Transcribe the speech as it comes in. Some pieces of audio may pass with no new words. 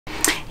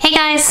Hey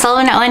guys,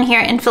 Sullivan Owen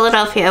here in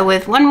Philadelphia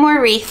with one more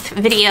wreath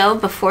video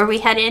before we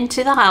head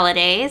into the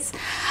holidays.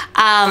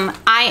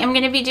 I am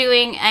going to be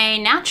doing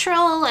a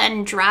natural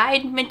and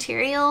dried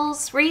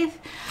materials wreath.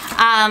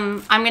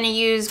 I'm going to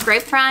use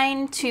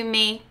grapevine to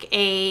make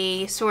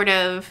a sort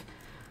of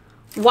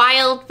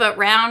wild but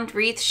round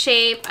wreath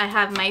shape. I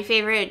have my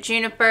favorite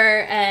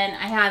juniper and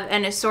I have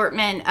an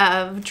assortment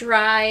of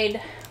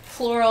dried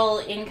floral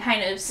in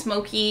kind of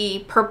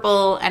smoky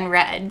purple and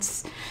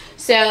reds.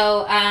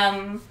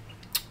 So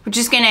we're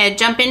just gonna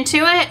jump into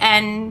it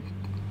and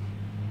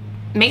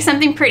make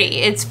something pretty.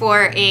 It's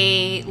for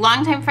a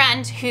longtime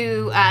friend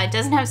who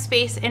doesn't have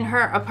space in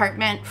her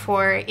apartment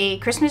for a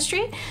Christmas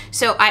tree.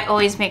 So I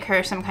always make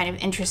her some kind of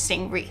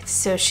interesting wreath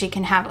so she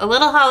can have a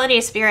little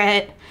holiday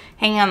spirit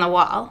hanging on the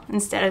wall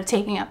instead of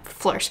taking up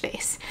floor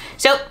space.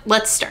 So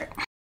let's start.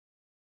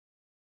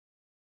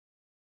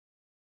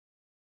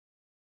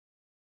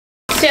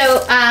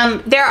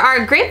 So there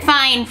are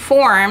grapevine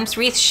forms,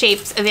 wreath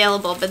shapes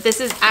available, but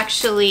this is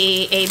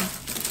actually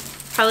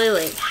probably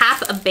like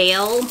half a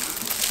bale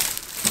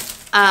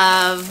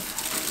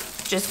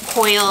of just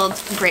coiled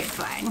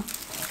grapevine.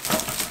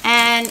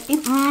 And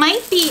it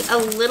might be a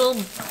little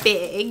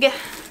big,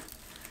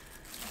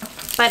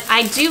 but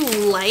I do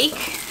like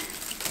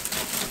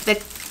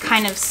the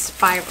kind of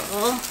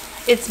spiral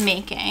it's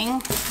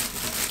making.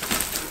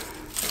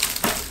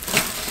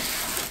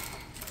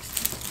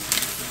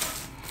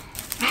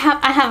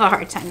 I have a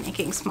hard time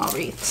making small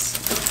wreaths.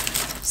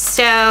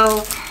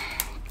 So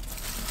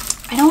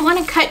I don't want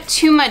to cut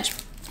too much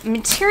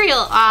material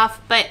off,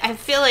 but I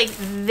feel like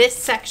this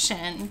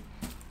section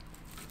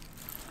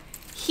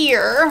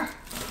here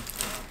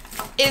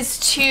is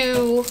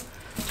too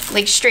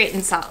like straight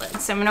and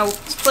solid. So I'm going to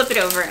flip it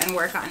over and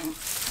work on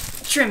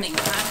trimming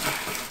that.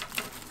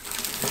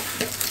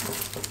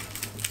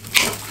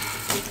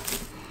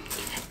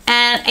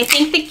 And I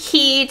think the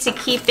key to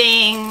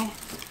keeping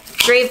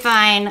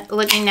grapevine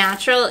looking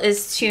natural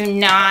is to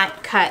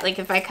not cut, like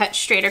if I cut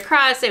straight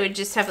across, it would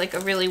just have like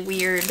a really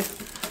weird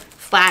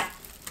flat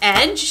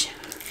edge,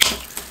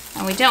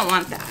 and we don't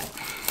want that.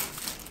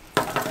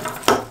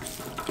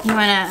 You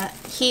want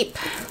to keep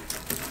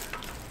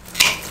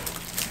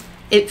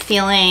it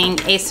feeling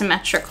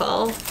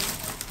asymmetrical,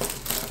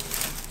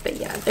 but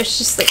yeah, there's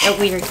just like a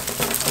weird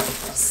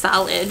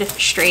solid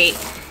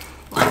straight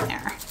line there.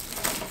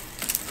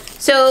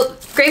 So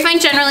grapevine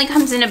generally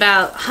comes in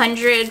about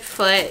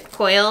 100-foot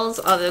coils,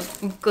 although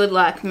good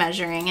luck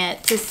measuring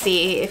it to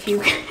see if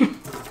you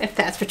if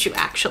that's what you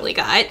actually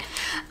got.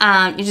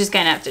 You're just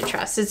gonna have to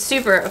trust. It's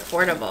super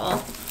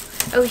affordable.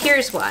 Oh,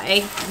 here's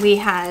why we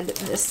had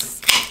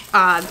this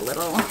odd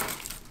little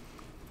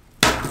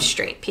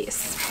straight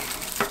piece.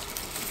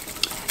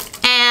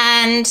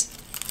 And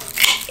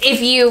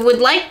if you would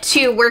like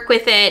to work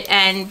with it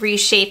and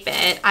reshape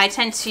it, I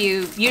tend to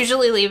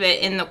usually leave it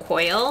in the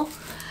coil.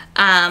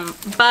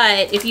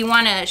 But if you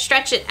want to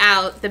stretch it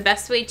out, the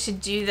best way to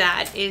do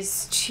that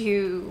is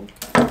to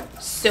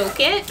soak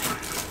it.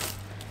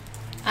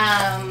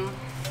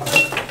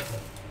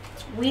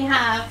 We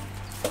have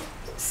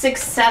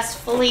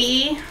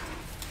successfully,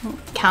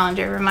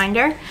 calendar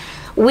reminder,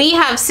 we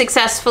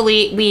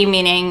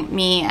meaning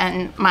me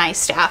and my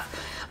staff,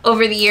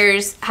 over the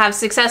years have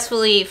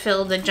successfully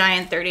filled a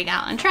giant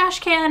 30-gallon trash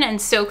can and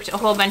soaked a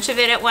whole bunch of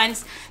it at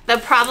once. The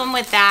problem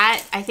with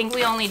that, I think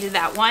we only did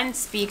that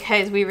once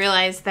because we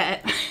realized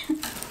that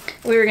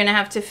we were gonna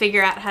have to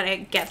figure out how to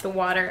get the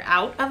water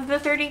out of the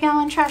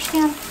 30-gallon trash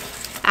can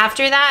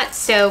after that.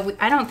 So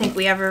I don't think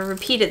we ever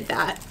repeated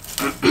that.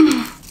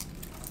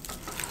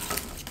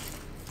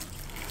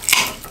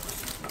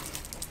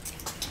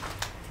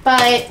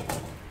 But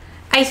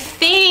I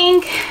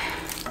think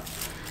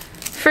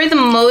for the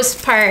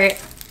most part,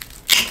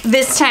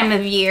 this time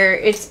of year,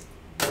 it's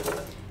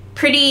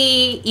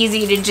pretty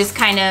easy to just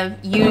kind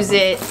of use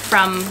it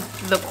from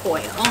the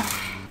coil.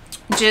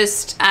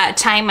 Just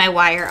tying my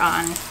wire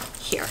on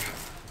here.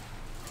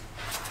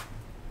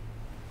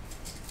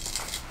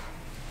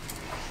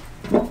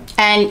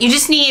 And you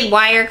just need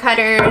wire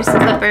cutters,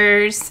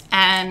 clippers,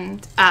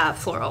 and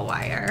floral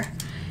wire.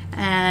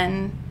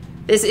 And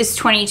this is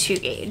 22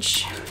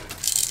 gauge.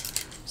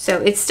 So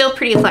it's still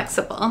pretty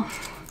flexible.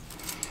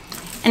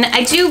 And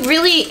I do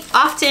really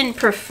often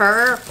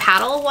prefer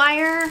paddle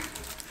wire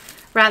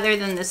rather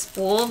than the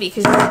spool,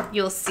 because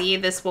you'll see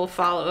this will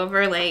fall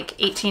over like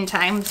 18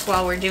 times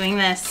while we're doing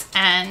this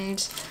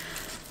and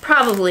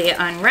probably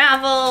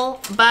unravel.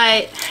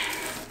 But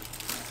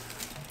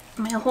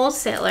my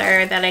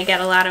wholesaler that I get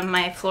a lot of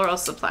my floral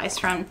supplies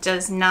from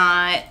does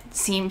not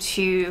seem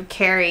to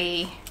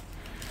carry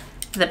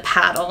the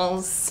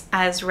paddles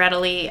as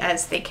readily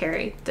as they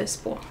carry the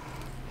spool.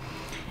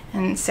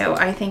 And so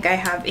I think I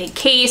have a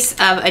case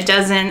of a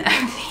dozen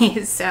of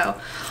these, so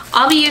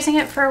I'll be using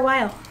it for a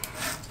while.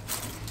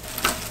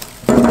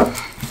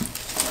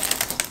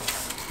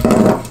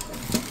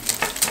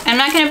 I'm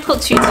not going to pull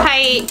too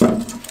tight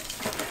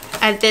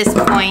at this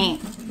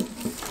point.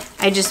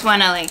 I just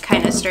want to like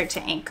kind of start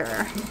to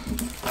anchor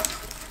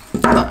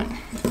on.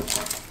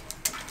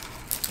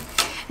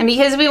 And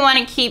because we want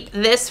to keep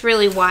this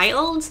really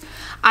wild,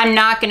 I'm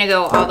not going to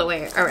go all the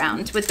way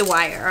around with the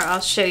wire. I'll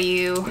show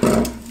you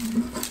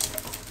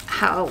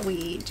how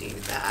we do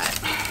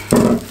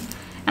that.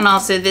 And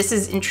also this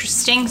is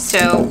interesting,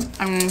 so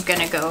I'm going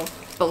to go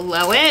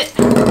below it.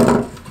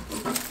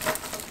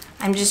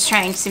 I'm just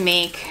trying to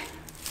make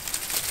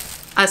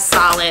a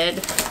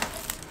solid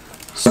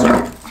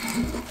start.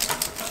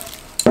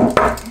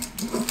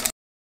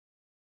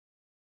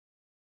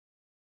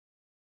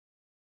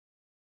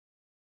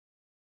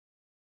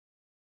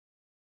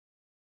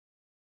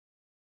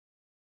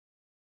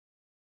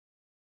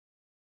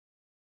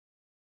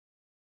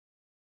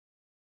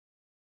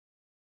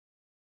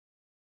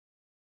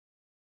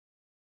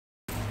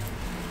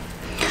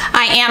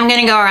 I am going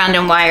to go around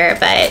and wire,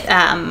 but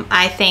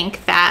I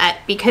think that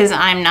because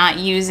I'm not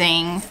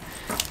using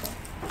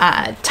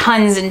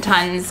tons and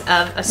tons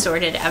of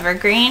assorted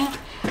evergreen,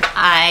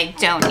 I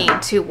don't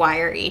need to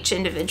wire each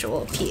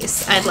individual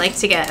piece. I'd like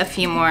to get a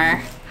few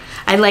more.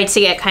 I'd like to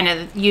get kind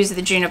of use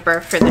the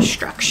juniper for the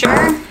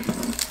structure,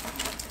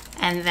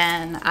 and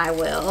then I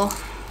will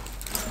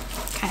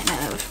kind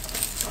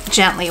of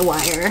gently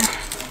wire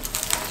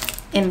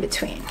in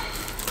between.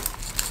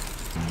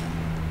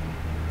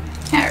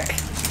 All right.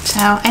 So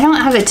I don't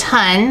have a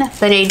ton,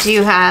 but I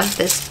do have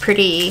this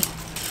pretty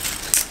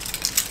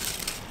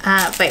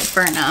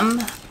viburnum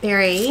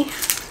berry.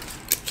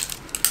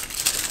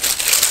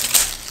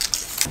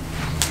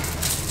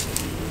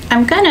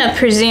 I'm gonna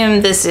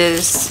presume this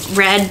is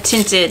red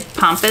tinted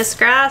pampas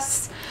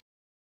grass.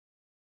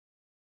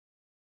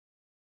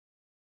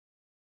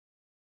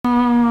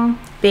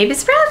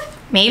 Baby's breath?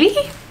 Maybe?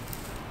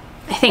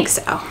 I think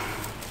so.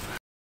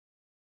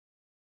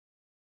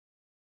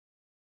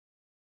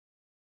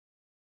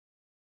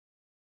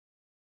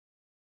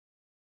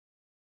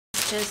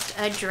 Just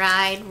a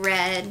dried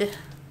red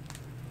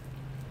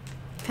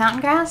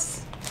fountain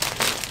grass.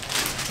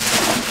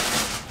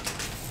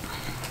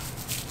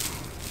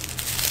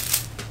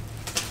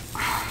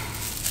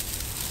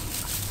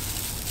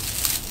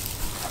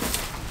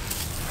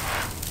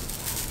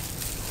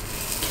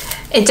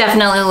 It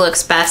definitely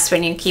looks best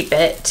when you keep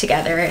it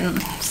together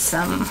in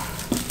some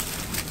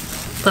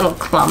little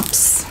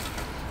clumps.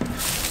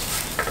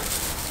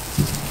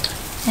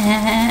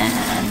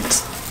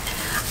 And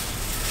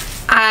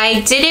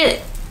I did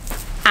it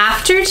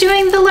after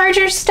doing the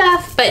larger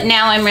stuff, but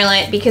now I'm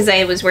really, because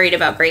I was worried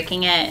about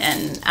breaking it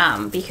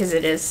and because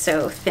it is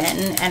so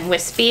thin and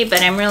wispy,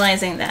 but I'm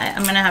realizing that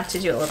I'm gonna have to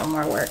do a little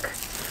more work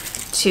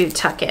to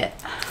tuck it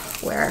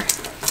where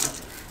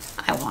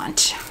I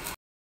want.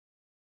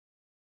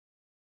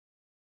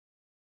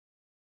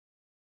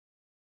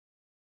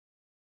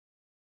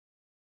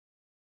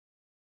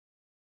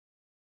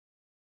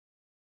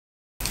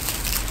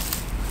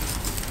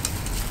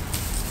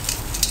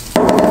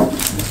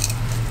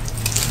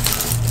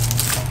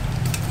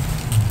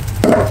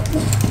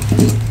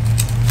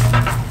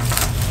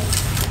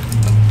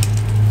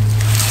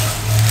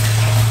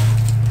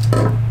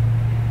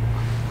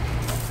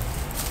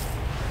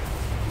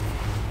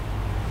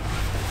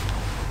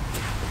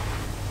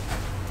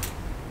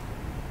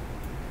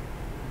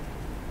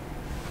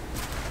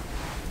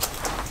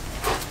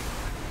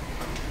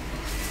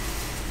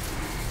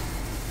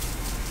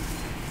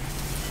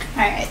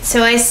 Alright,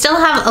 so I still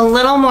have a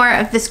little more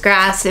of this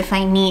grass if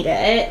I need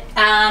it.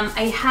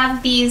 I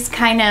have these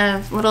kind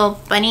of little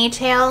bunny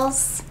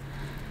tails,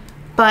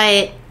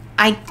 but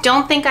I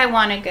don't think I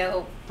want to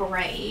go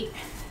bright.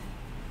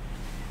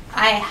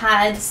 I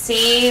had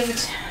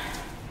saved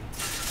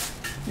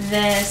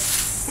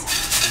this.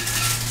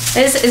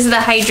 This is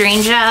the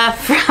hydrangea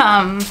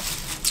from,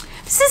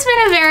 this has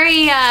been a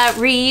very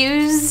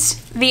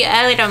reused, the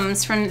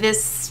items from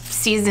this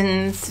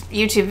season's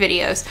YouTube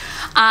videos.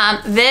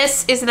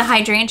 This is the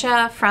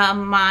hydrangea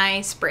from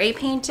my spray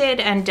painted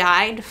and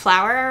dyed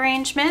flower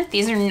arrangement.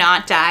 These are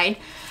not dyed,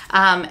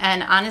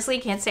 and honestly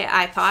can't say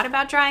I thought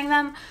about drying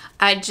them.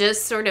 I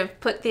just sort of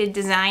put the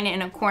design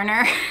in a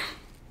corner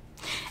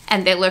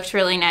and they looked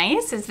really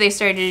nice as they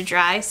started to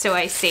dry, so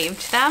I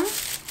saved them.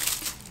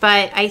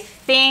 But I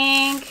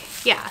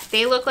think, yeah,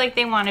 they look like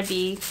they want to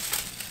be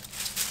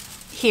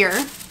here.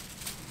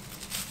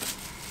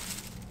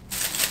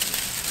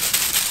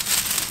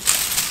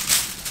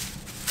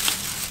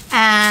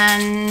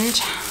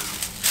 And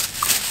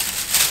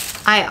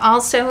I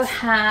also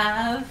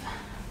have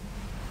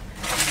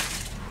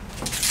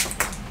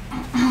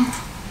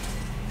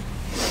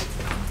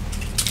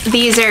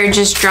these are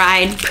just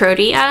dried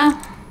protea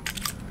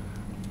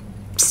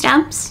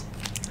stems,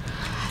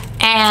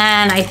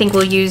 and I think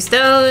we'll use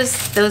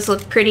those. Those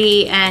look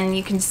pretty, and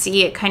you can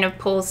see it kind of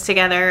pulls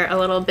together a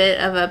little bit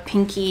of a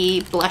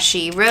pinky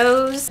blushy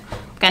rose.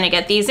 I'm gonna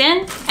get these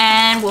in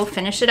and we'll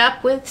finish it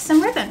up with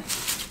some ribbon.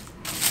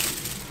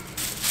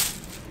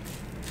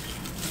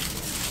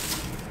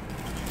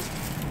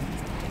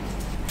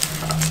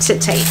 Sit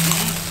tight.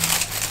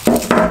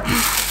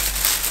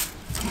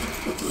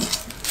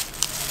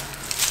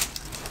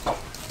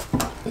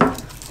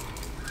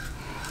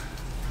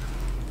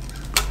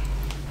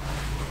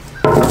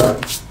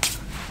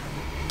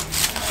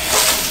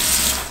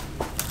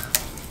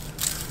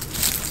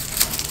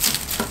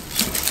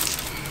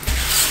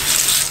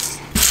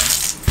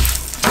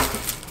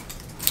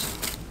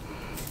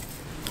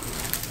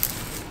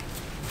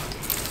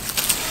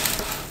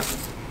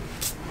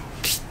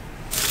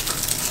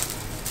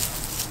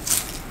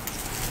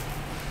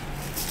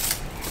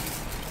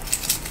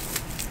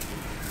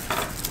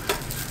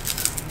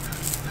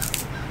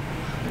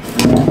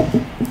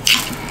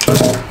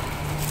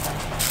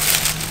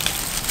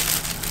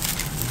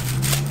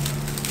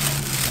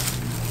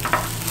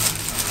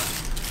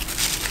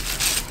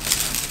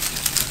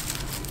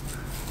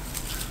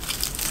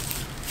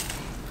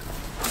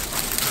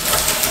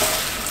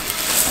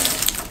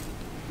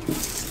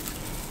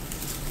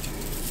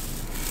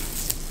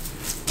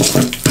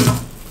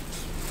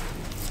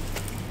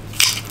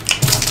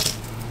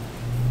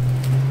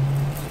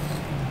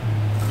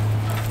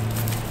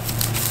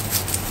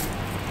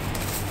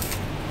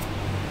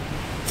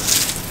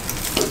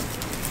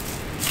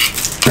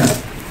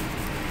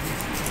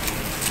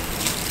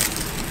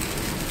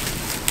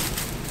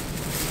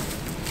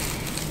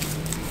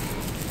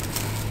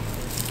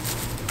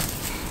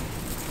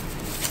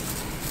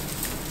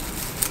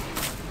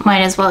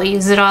 Might as well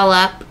use it all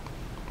up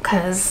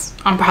because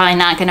I'm probably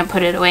not going to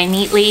put it away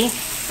neatly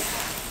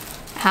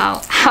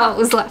how it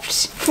was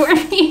left for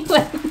me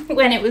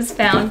when it was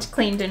found,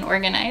 cleaned, and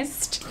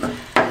organized.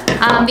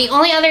 The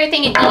only other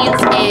thing it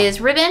needs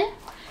is ribbon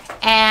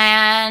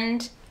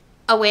and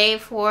a way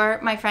for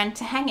my friend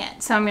to hang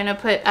it. So I'm going to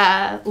put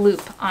a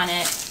loop on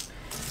it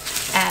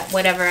at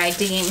whatever I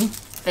deem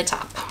the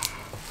top.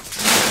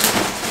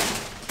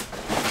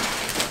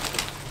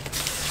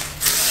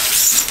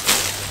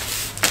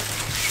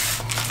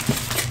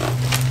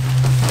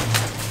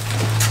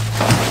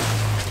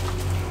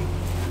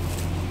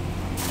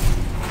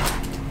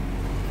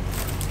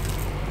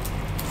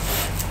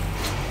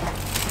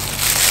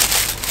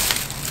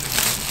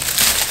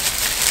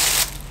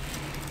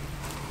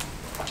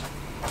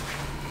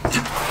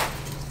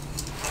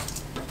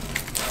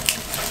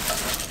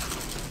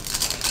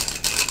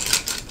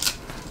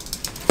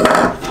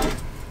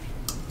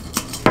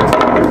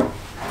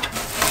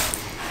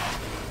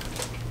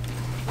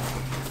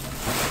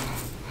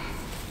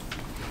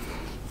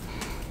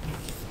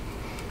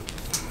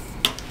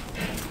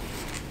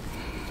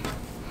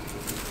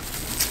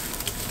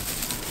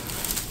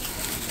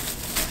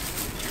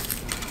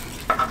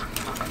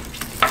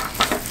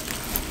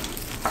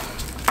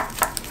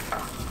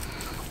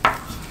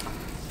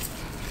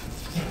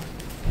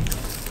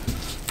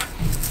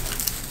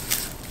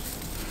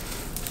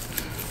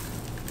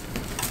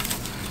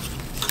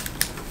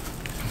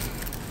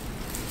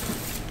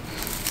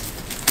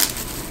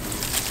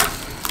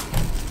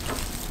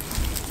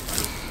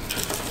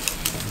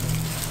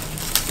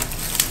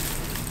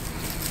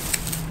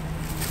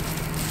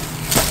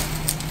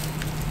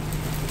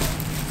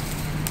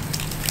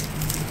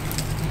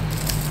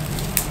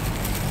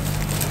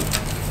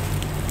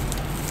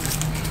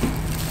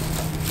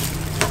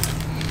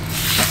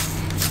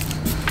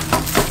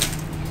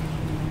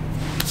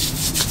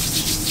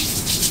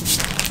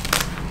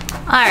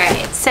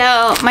 Alright,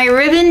 so my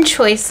ribbon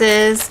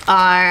choices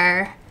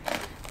are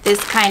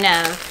this kind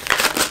of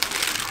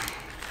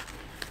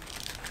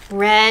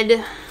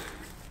red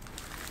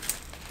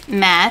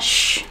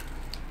mesh.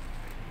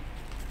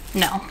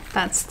 No,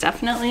 that's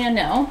definitely a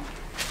no.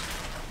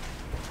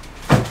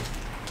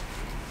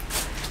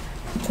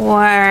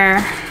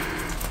 Or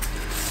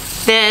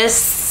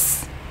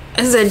this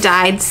is a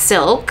dyed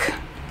silk.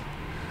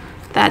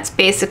 That's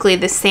basically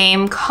the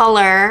same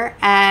color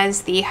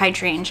as the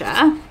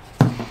hydrangea.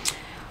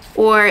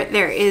 Or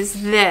there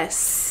is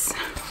this,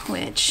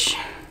 which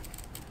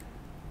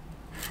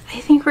I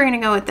think we're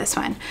gonna go with this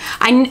one.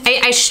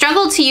 I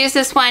struggled to use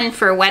this one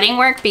for wedding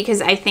work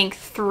because I think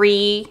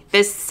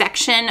this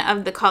section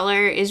of the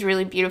color is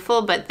really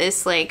beautiful, but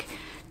this like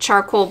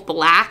charcoal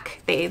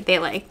black, they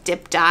like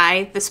dip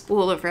dye the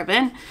spool of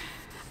ribbon.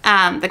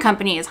 The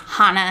company is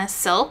Hana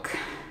Silk.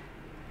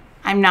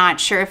 I'm not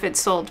sure if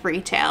it's sold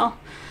retail.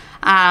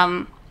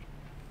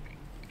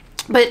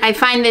 But I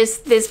find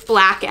this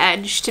black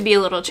edge to be a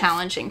little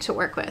challenging to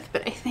work with,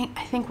 but I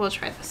think we'll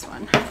try this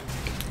one.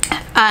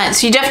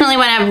 So you definitely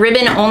want to have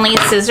ribbon-only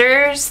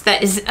scissors.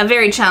 That is a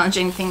very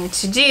challenging thing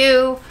to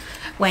do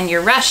when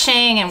you're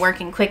rushing and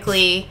working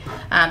quickly.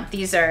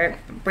 These are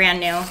brand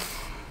new,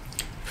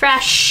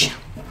 fresh,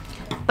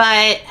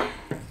 but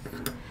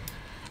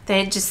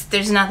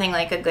there's nothing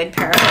like a good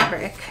pair of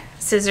fabric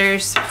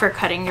scissors for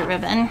cutting your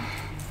ribbon.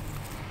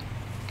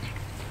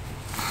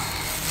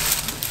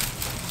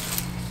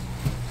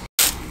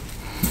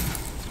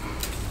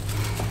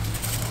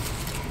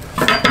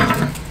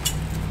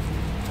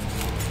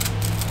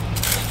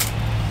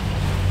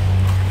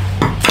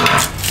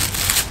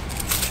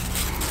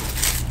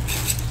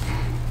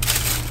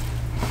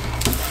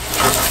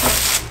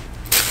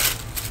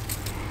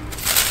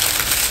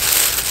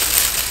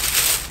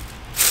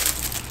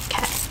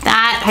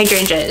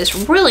 Hydrangea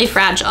is really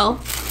fragile.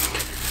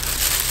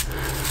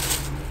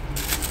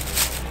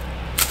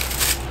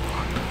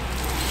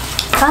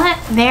 But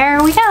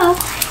there we go.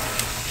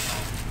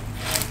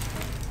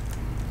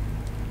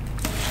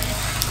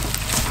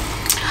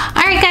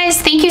 Alright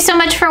guys, thank you so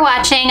much for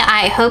watching.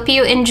 I hope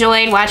you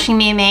enjoyed watching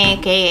me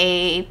make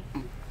a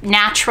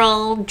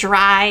natural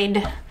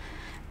dried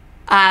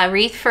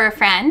wreath for a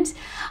friend.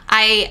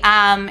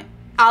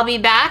 I'll be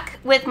back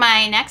with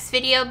my next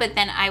video, but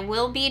then I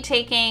will be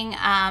taking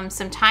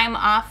some time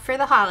off for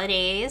the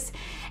holidays,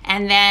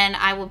 and then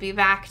I will be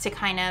back to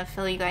kind of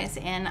fill you guys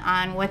in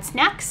on what's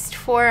next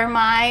for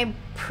my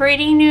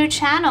pretty new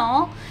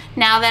channel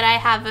now that I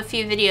have a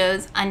few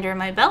videos under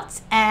my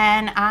belt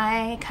and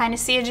I kind of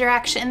see a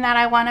direction that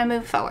I want to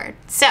move forward.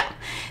 So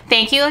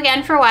thank you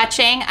again for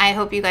watching. I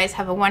hope you guys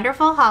have a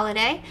wonderful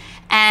holiday,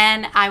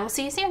 and I will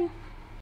see you soon.